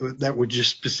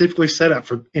just specifically set up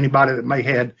for anybody that may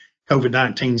had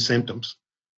COVID-19 symptoms.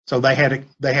 So they had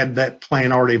that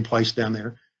plan already in place down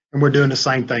there. And we're doing the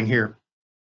same thing here.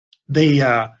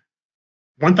 The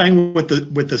one thing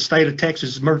with the state of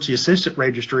Texas Emergency Assistant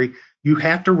Registry, you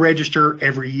have to register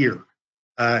every year.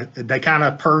 They kind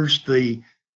of purge the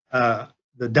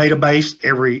database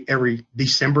every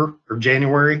December or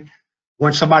January.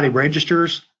 When somebody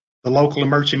registers, the local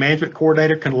emergency management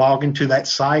coordinator can log into that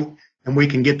site, and we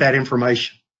can get that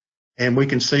information, and we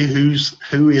can see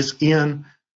who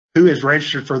is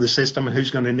registered for the system and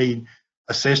who's going to need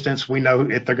assistance. We know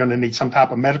if they're going to need some type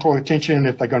of medical attention,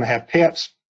 if they're going to have pets,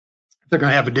 if they're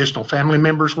going to have additional family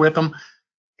members with them,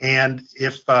 and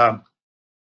if they're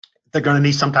going to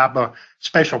need some type of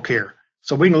special care.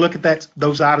 So we can look at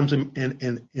those items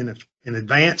in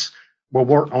advance. We'll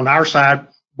work on our side.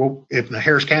 If the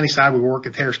Harris County side, we work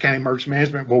with Harris County Emergency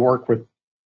Management. We'll work with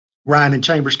Ryan and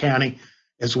Chambers County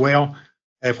as well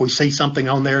if we see something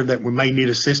on there that we may need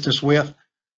assistance with,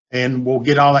 and we'll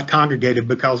get all that congregated,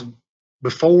 because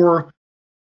before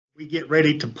we get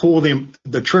ready to pull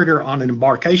the trigger on an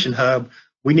embarkation hub,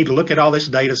 we need to look at all this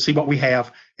data, see what we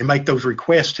have, and make those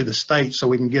requests to the state so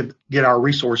we can get our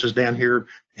resources down here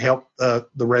to help the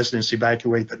residents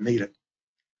evacuate that need it.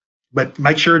 But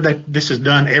make sure that this is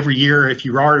done every year. If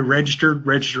you're already registered,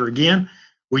 register again.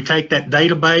 We take that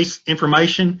database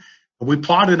information, and we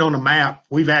plot it on a map.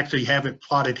 We've actually have it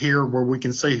plotted here where we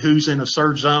can see who's in a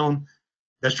surge zone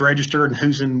that's registered and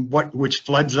who's in which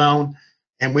flood zone.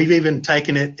 And we've even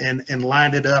taken it and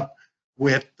lined it up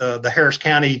with the Harris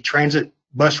County transit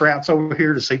bus routes over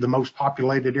here to see the most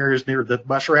populated areas near the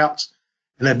bus routes,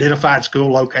 and identified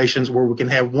school locations where we can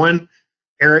have one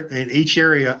area in each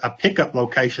area, a pickup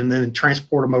location, then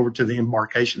transport them over to the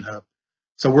embarkation hub.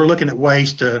 So we're looking at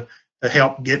ways to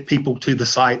help get people to the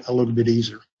site a little bit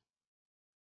easier.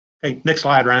 Okay, next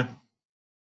slide, Ryan.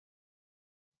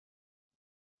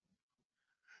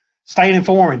 Staying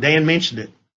informed, Dan mentioned it.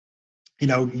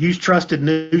 Use trusted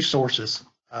news sources.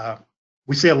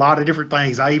 We see a lot of different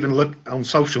things. I even look on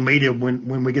social media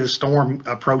when we get a storm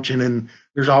approaching, and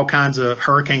there's all kinds of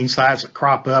hurricane sites that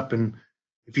crop up. And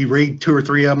if you read 2 or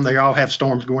 3 of them, they all have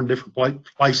storms going to different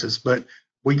places. But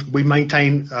we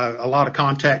maintain a lot of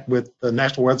contact with the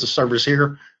National Weather Service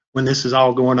here when this is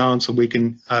all going on, so we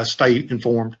can stay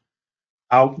informed.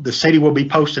 The city will be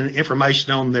posting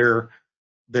information on their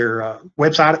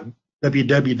website at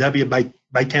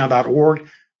www.baytown.org,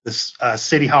 the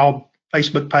City Hall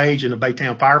Facebook page, and the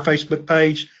Baytown Fire Facebook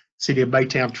page, City of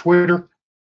Baytown Twitter.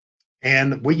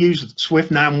 And we use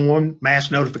Swift 911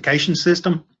 mass notification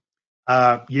system.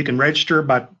 You can register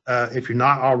by, if you're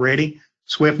not already,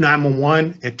 Swift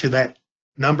 911 to that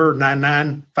number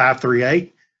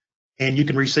 99538, and you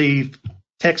can receive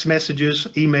text messages,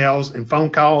 emails, and phone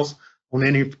calls on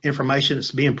any information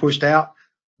that's being pushed out.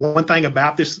 One thing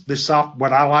about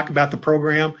what I like about the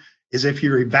program is if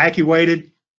you're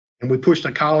evacuated and we push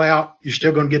the call out, you're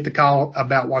still going to get the call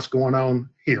about what's going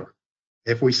on here.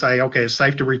 If we say, okay, it's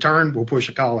safe to return, we'll push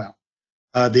a call out.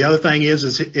 The other thing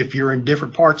is if you're in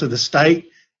different parts of the state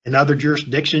and other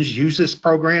jurisdictions use this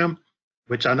program,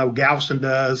 which I know Galveston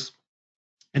does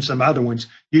and some other ones,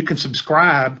 you can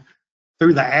subscribe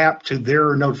through the app to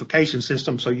their notification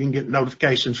system so you can get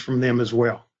notifications from them as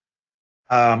well.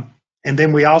 And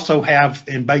then we also have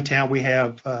in Baytown, we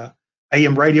have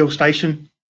AM radio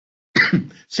station,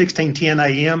 1610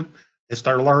 AM. It's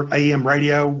their alert AM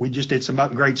radio. We just did some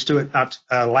upgrades to it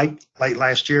late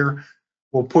last year.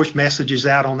 We'll push messages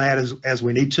out on that as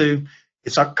we need to.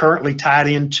 It's currently tied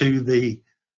into the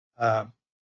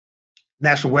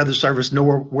National Weather Service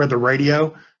NOAA weather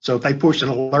radio. So if they push an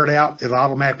alert out, it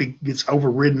automatically gets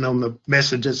overridden on the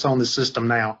message that's on the system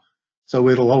now. So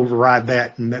it'll override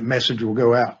that, and that message will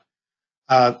go out.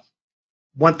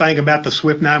 One thing about the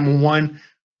Swift 911,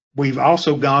 we've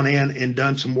also gone in and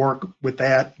done some work with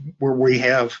that where we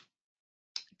have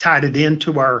tied it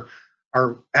into our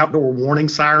outdoor warning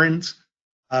sirens.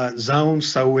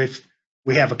 zones. So if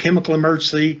we have a chemical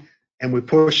emergency and we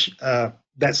push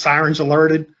that siren's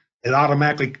alerted, it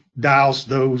automatically dials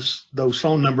those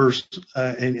phone numbers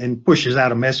and pushes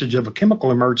out a message of a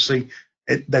chemical emergency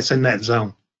that's in that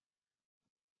zone.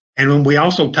 And when we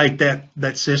also take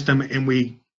that system and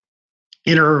we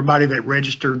enter everybody that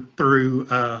registered through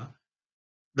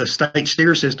the state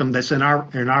steer system that's in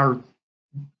our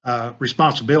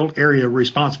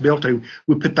responsibility,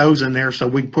 we put those in there so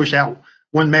we can push out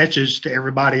one message to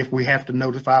everybody if we have to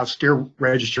notify steer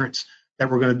registrants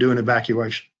that we're going to do an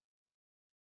evacuation.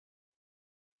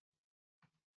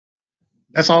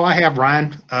 That's all I have,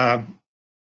 Ryan.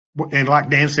 And like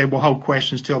Dan said, we'll hold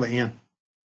questions till the end.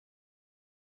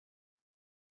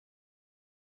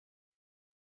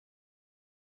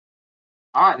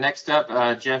 All right, next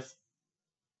up, Jeff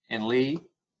and Lee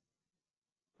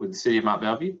with the City of Mont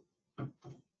Belvieu.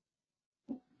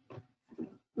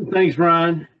 Thanks,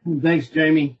 Ryan. And thanks,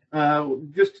 Jamie.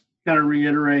 Just kind of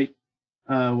reiterate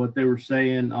what they were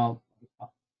saying. I'll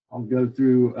go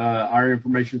through our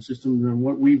information systems and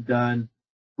what we've done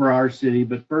for our city.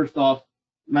 But first off,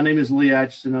 my name is Lee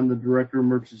Atchison. I'm the Director of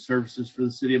Emergency Services for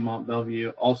the City of Mont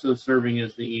Belvieu, also serving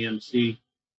as the EMC.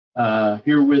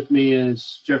 Here with me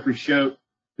is Jeffrey Schote,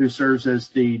 who serves as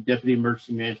the Deputy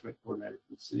Emergency Management Coordinator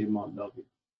for the City of Mont Belvieu.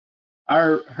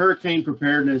 Our hurricane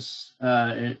preparedness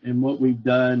and what we've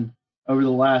done over the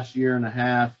last year and a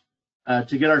half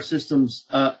to get our systems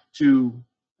up to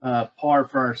par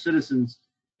for our citizens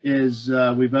is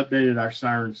we've updated our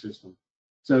siren system.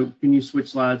 So can you switch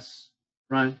slides,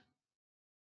 Ryan?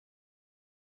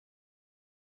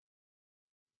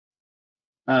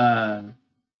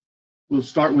 We'll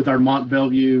start with our Mont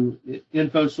Belvieu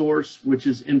info source, which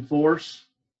is Enforce.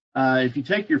 If you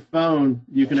take your phone,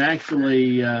 you can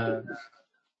actually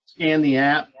scan the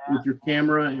app with your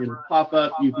camera and it'll pop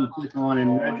up. You can click on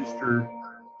and register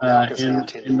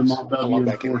in the Mont Belvieu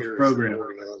Enforce program.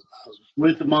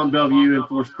 With the Mont Belvieu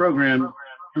Enforce program,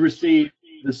 you receive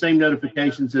the same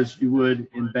notifications as you would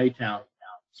in Baytown.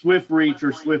 Swift Reach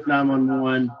or Swift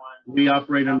 911, we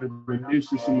operate under the new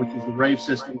system, which is the RAVE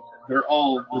system. They're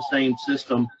all the same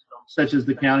system, such as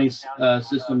the county's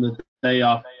system that they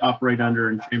operate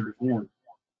under in Chambers 1.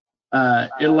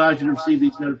 It allows you to receive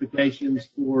these notifications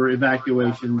for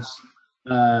evacuations,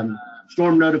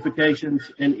 storm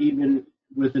notifications, and even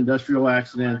with industrial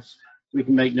accidents, we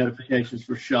can make notifications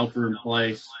for shelter in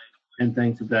place and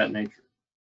things of that nature.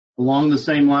 Along the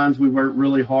same lines, we worked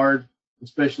really hard,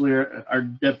 especially our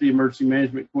Deputy Emergency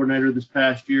Management Coordinator this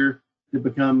past year, to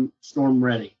become storm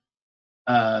ready.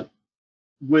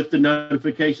 With the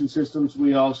notification systems,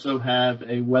 we also have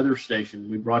a weather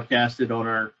station. We broadcast it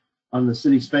on the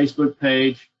city's Facebook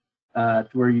page to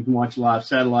where you can watch live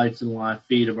satellites and live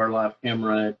feed of our live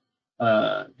camera at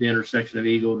the intersection of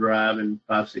Eagle Drive and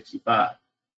 565.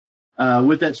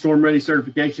 With that storm ready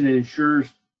certification, it ensures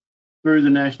through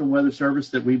the National Weather Service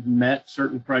that we've met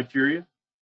certain criteria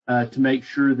to make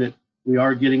sure that we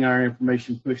are getting our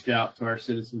information pushed out to our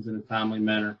citizens in a timely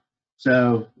manner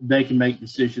so they can make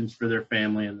decisions for their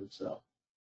family and themselves.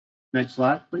 Next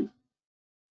slide, please.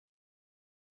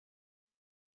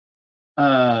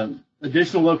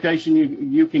 Additional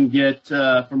location you can get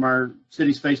from our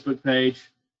city's Facebook page,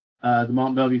 the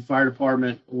Mont Belvieu Fire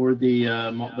Department or the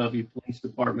Mont Belvieu Police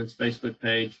Department's Facebook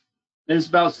page. And it's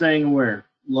about staying aware.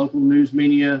 Local news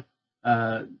media,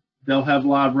 they'll have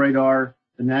live radar.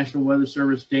 The National Weather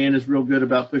Service, Dan, is real good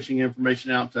about pushing information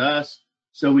out to us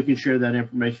so we can share that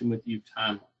information with you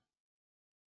timely.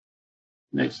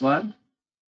 Next slide.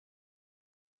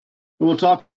 We'll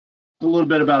talk a little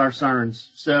bit about our sirens.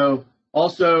 So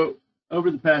also, over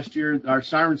the past year, our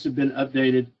sirens have been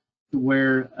updated to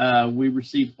where we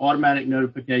receive automatic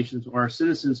notifications, or our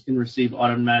citizens can receive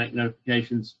automatic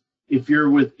notifications if you're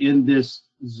within this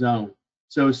zone.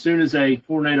 So as soon as a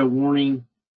tornado warning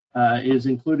is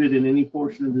included in any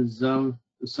portion of the zone,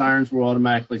 the sirens will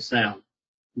automatically sound.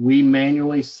 We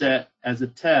manually set as a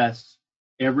test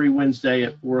every Wednesday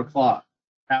at 4 o'clock.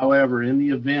 However, in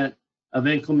the event of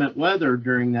inclement weather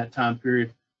during that time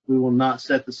period, we will not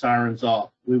set the sirens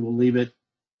off. We will leave it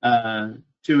to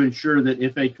ensure that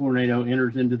if a tornado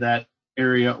enters into that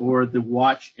area or the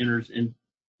watch enters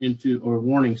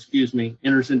warning,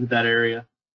 enters into that area,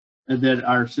 that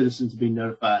our citizens be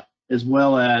notified, as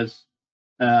well as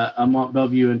a Mont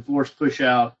Belvieu Enforce push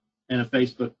out and a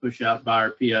Facebook push out by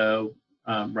our PO,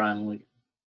 Brian Lincoln.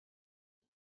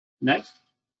 Next.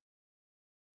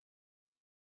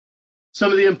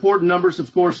 Some of the important numbers,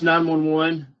 of course,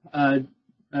 911.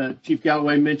 Chief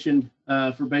Galloway mentioned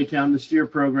for Baytown, the STEER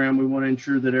program, we want to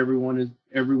ensure that everyone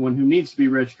who needs to be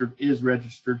registered is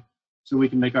registered so we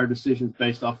can make our decisions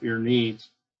based off of your needs.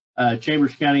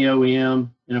 Chambers County OEM,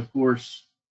 and of course,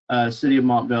 City of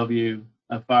Mont Belvieu,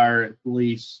 fire and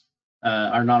police,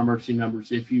 our non-emergency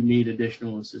numbers. If you need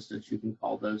additional assistance, you can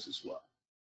call those as well.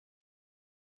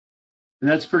 And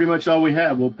that's pretty much all we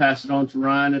have. We'll pass it on to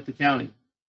Ryan at the county.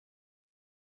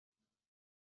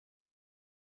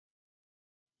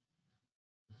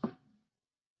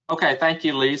 Okay, thank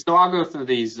you, Lee. So I'll go through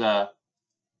these.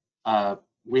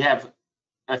 We have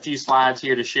a few slides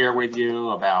here to share with you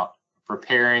about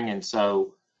preparing, and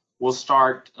so we'll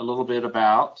start a little bit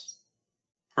about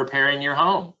preparing your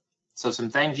home. So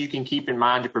some things you can keep in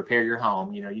mind to prepare your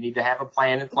home. You know, you need to have a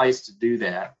plan in place to do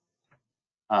that.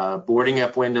 Boarding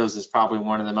up windows is probably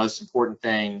one of the most important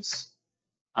things,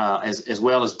 as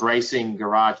well as bracing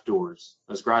garage doors.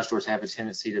 Those garage doors have a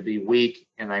tendency to be weak,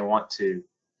 and they want to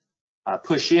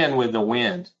push in with the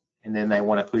wind, and then they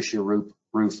want to push your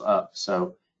roof up.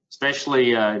 So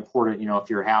especially important, you know, if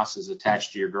your house is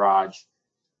attached to your garage,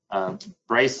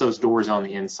 brace those doors on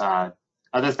the inside.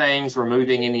 Other things,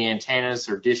 removing any antennas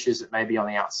or dishes that may be on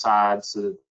the outside so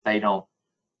that they don't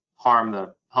harm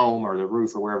the home or the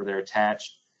roof or wherever they're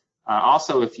attached.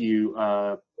 Also, if you,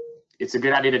 it's a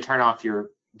good idea to turn off your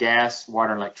gas,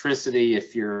 water, and electricity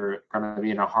if you're going to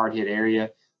be in a hard-hit area,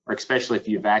 or especially if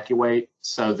you evacuate,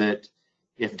 so that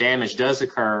if damage does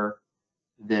occur,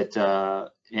 that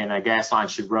and a gas line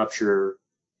should rupture,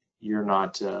 you're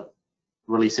not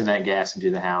releasing that gas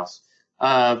into the house.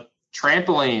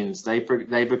 Trampolines,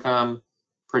 they become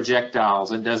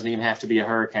projectiles. It doesn't even have to be a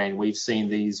hurricane. We've seen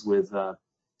these with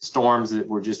storms that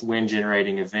were just wind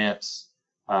generating events.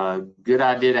 Good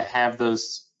idea to have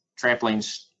those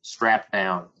trampolines strapped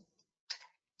down,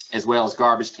 as well as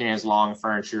garbage cans, lawn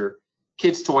furniture,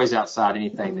 kids' toys outside,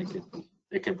 anything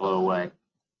that could blow away.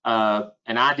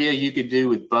 An idea you could do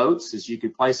with boats is you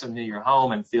could place them near your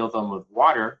home and fill them with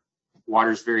water.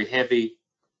 Water is very heavy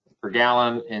per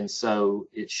gallon, and so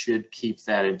it should keep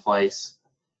that in place.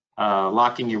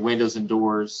 Locking your windows and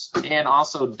doors, and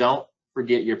also don't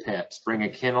forget your pets. Bring a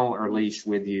kennel or leash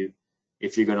with you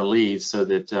if you're going to leave, so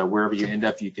that wherever you end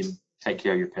up, you can take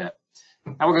care of your pet.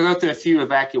 Now we're going to go through a few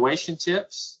evacuation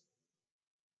tips.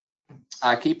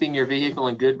 Keeping your vehicle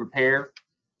in good repair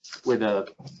with a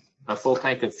full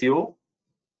tank of fuel.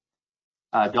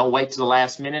 Don't wait to the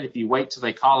last minute. If you wait till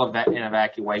they call an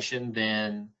evacuation,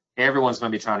 then everyone's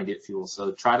going to be trying to get fuel.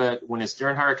 So try to, when it's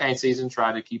during hurricane season,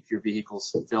 try to keep your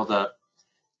vehicles filled up.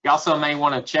 You also may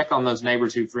want to check on those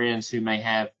neighbors or friends who may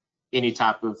have any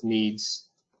type of needs.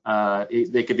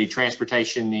 They could be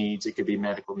transportation needs, it could be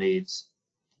medical needs.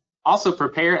 Also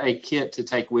prepare a kit to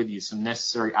take with you, some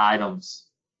necessary items.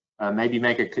 Maybe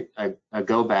make a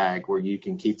go bag where you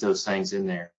can keep those things in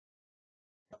there.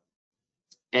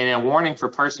 And a warning for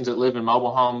persons that live in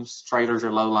mobile homes, trailers,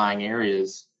 or low-lying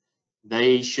areas,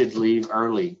 they should leave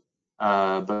early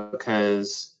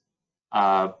because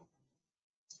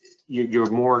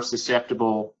you're more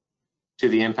susceptible to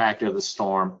the impact of the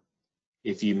storm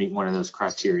if you meet one of those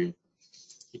criteria.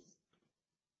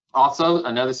 Also,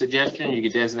 another suggestion, you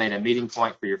could designate a meeting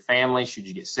point for your family should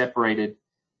you get separated.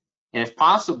 And if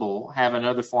possible, have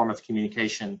another form of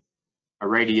communication, a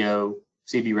radio,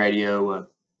 CB radio, a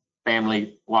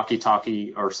family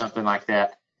walkie-talkie, or something like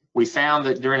that. We found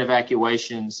that during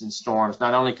evacuations and storms,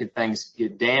 not only could things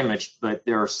get damaged, but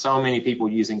there are so many people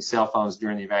using cell phones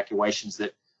during the evacuations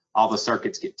that all the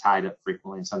circuits get tied up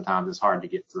frequently, and sometimes it's hard to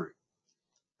get through.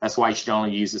 That's why you should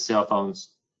only use the cell phones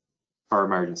for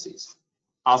emergencies.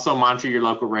 Also, monitor your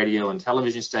local radio and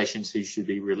television stations who should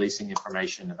be releasing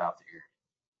information about the area.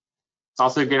 It's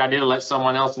also a good idea to let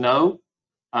someone else know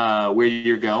where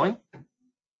you're going.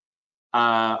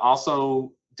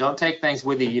 Also, don't take things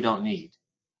with you don't need.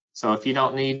 So if you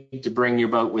don't need to bring your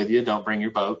boat with you, don't bring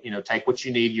your boat. You know, take what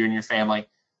you need, you and your family.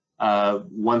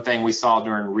 One thing we saw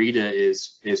during Rita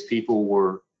is people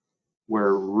were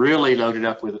really loaded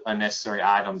up with unnecessary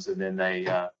items, and then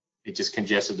it just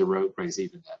congested the roadways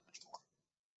even that much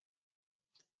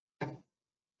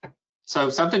more. So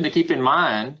something to keep in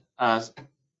mind,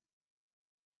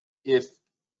 if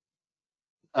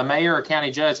a mayor or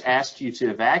county judge asks you to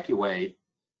evacuate,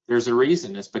 there's a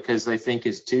reason. It's because they think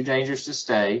it's too dangerous to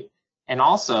stay, and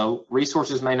also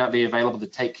resources may not be available to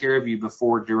take care of you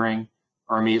before, during,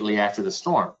 or immediately after the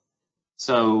storm.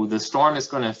 So the storm is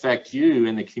going to affect you,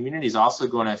 and the community is also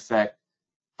going to affect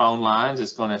phone lines.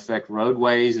 It's going to affect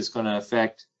roadways. It's going to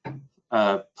affect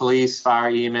police, fire,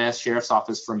 EMS, sheriff's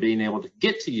office from being able to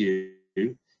get to you.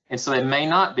 And so they may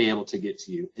not be able to get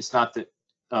to you. It's not that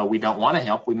we don't want to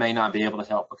help. We may not be able to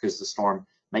help because the storm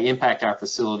may impact our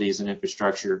facilities and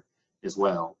infrastructure as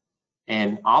well.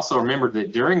 And also remember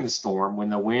that during the storm, when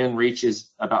the wind reaches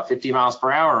about 50 miles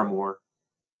per hour or more,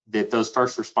 that those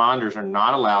first responders are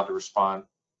not allowed to respond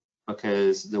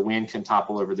because the wind can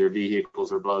topple over their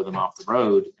vehicles or blow them off the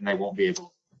road, and they won't be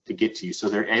able to get to you. So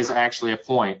there is actually a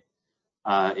point,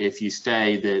 if you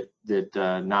stay, that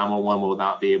 911 will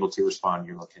not be able to respond to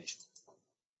your location.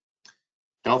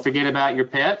 Don't forget about your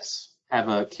pets. Have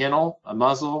a kennel, a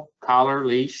muzzle, collar,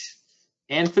 leash,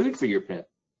 and food for your pet.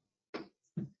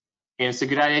 And it's a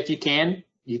good idea if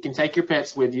you can take your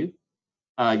pets with you.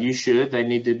 You should. They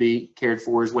need to be cared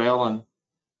for as well,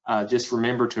 and just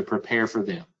remember to prepare for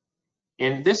them.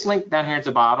 And this link down here at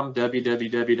the bottom,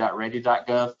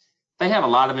 www.randy.gov, they have a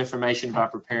lot of information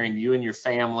about preparing you and your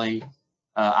family,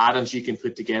 items you can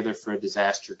put together for a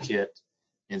disaster kit,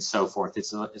 and so forth.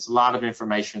 It's a lot of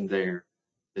information there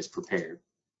that's prepared.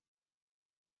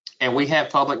 And we have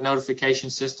public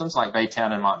notification systems like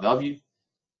Baytown and Mont Belvieu.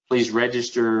 Please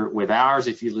register with ours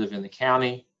if you live in the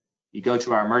county. You go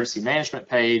to our emergency management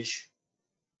page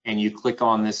and you click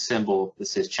on this symbol that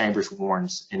says Chambers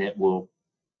Warns, and it will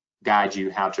guide you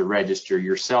how to register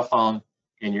your cell phone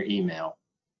and your email.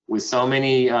 With so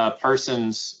many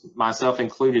persons, myself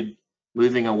included,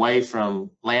 moving away from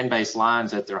land-based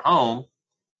lines at their home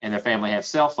and their family have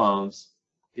cell phones,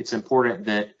 it's important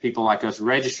that people like us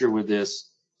register with this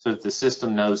so that the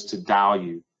system knows to dial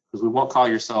you, because we won't call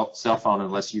your cell phone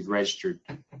unless you've registered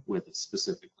with it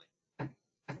specifically.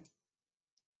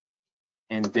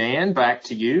 And Dan, back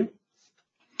to you.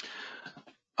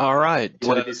 All right. You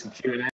want to do some Q&A?